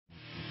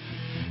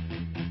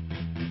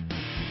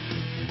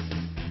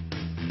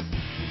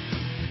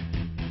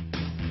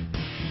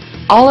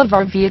All of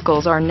our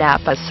vehicles are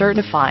NAPA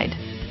certified.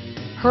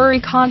 Hurry,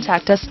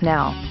 contact us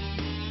now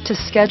to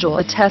schedule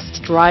a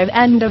test drive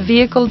and a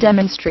vehicle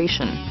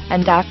demonstration,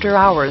 and after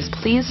hours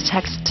please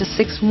text to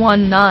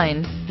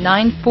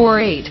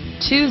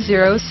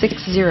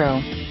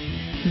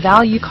 619-948-2060.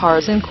 Value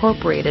Cars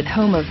Incorporated,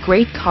 home of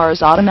great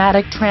cars,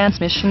 automatic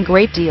transmission,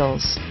 great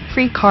deals,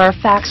 free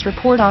CARFAX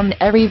report on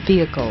every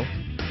vehicle.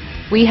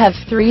 We have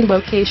 3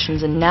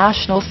 locations in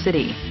National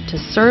City to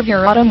serve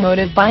your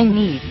automotive buying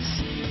needs.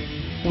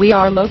 We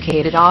are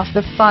located off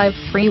the 5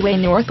 Freeway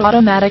North,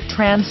 automatic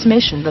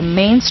transmission, the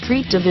Main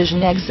Street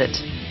Division exit.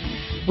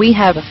 We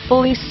have a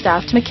fully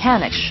staffed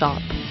mechanic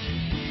shop.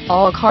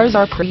 All cars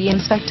are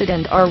pre-inspected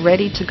and are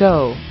ready to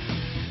go.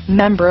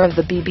 Member of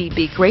the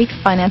BBB, great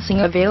financing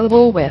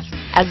available with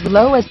as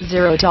low as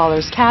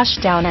 $0 cash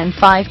down and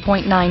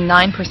 5.99%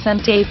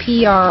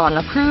 APR on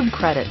approved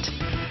credit.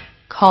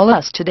 Call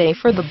us today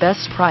for the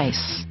best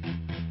price.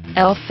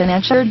 El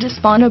Financiero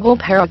Disponible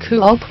para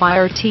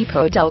cualquier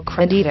tipo del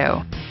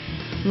crédito.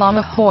 La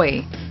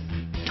mejor.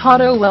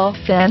 Todo el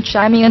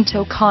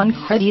financiamiento con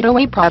crédito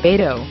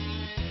aprobado.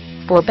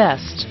 For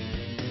best